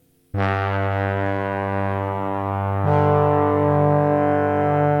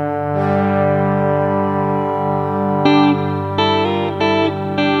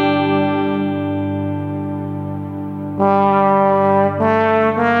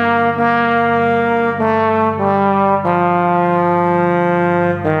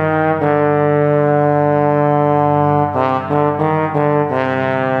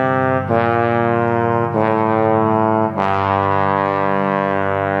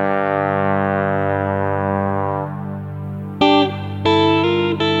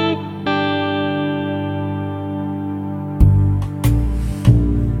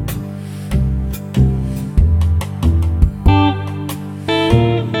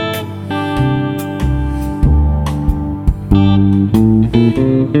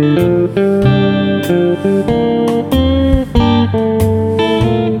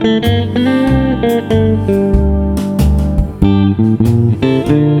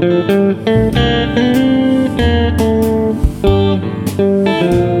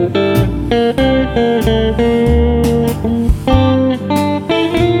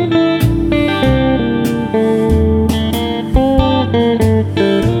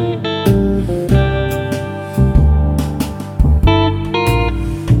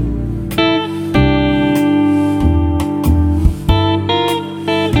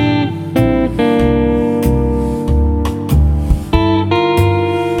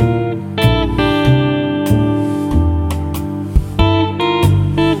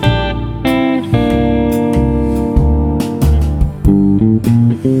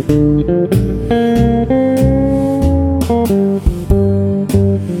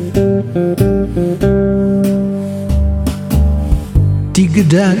Die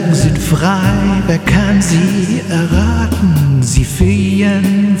Gedanken sind frei, wer kann sie erraten? Sie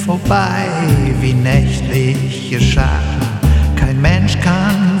fliehen vorbei wie nächtliche Schatten. Kein Mensch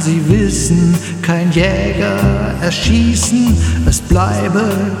kann sie wissen, kein Jäger erschießen. Es bleibe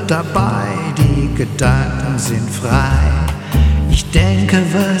dabei, die Gedanken sind frei. Ich denke,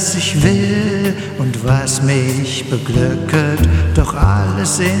 was ich will und was mich beglücket, doch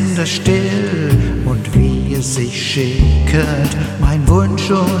alles in der Still und wie es sich schicket. Mein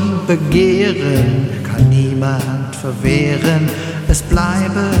Wunsch und Begehren kann niemand verwehren. Es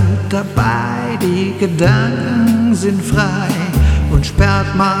bleibe dabei, die Gedanken sind frei. Und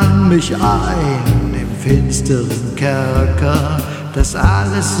sperrt man mich ein im finsteren Kerker, das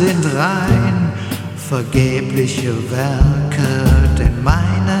alles sind rein vergebliche Werke, denn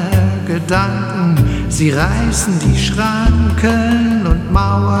meine Gedanken, sie reißen die Schranken und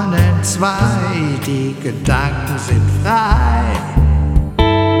Mauern entzwei, die Gedanken sind frei.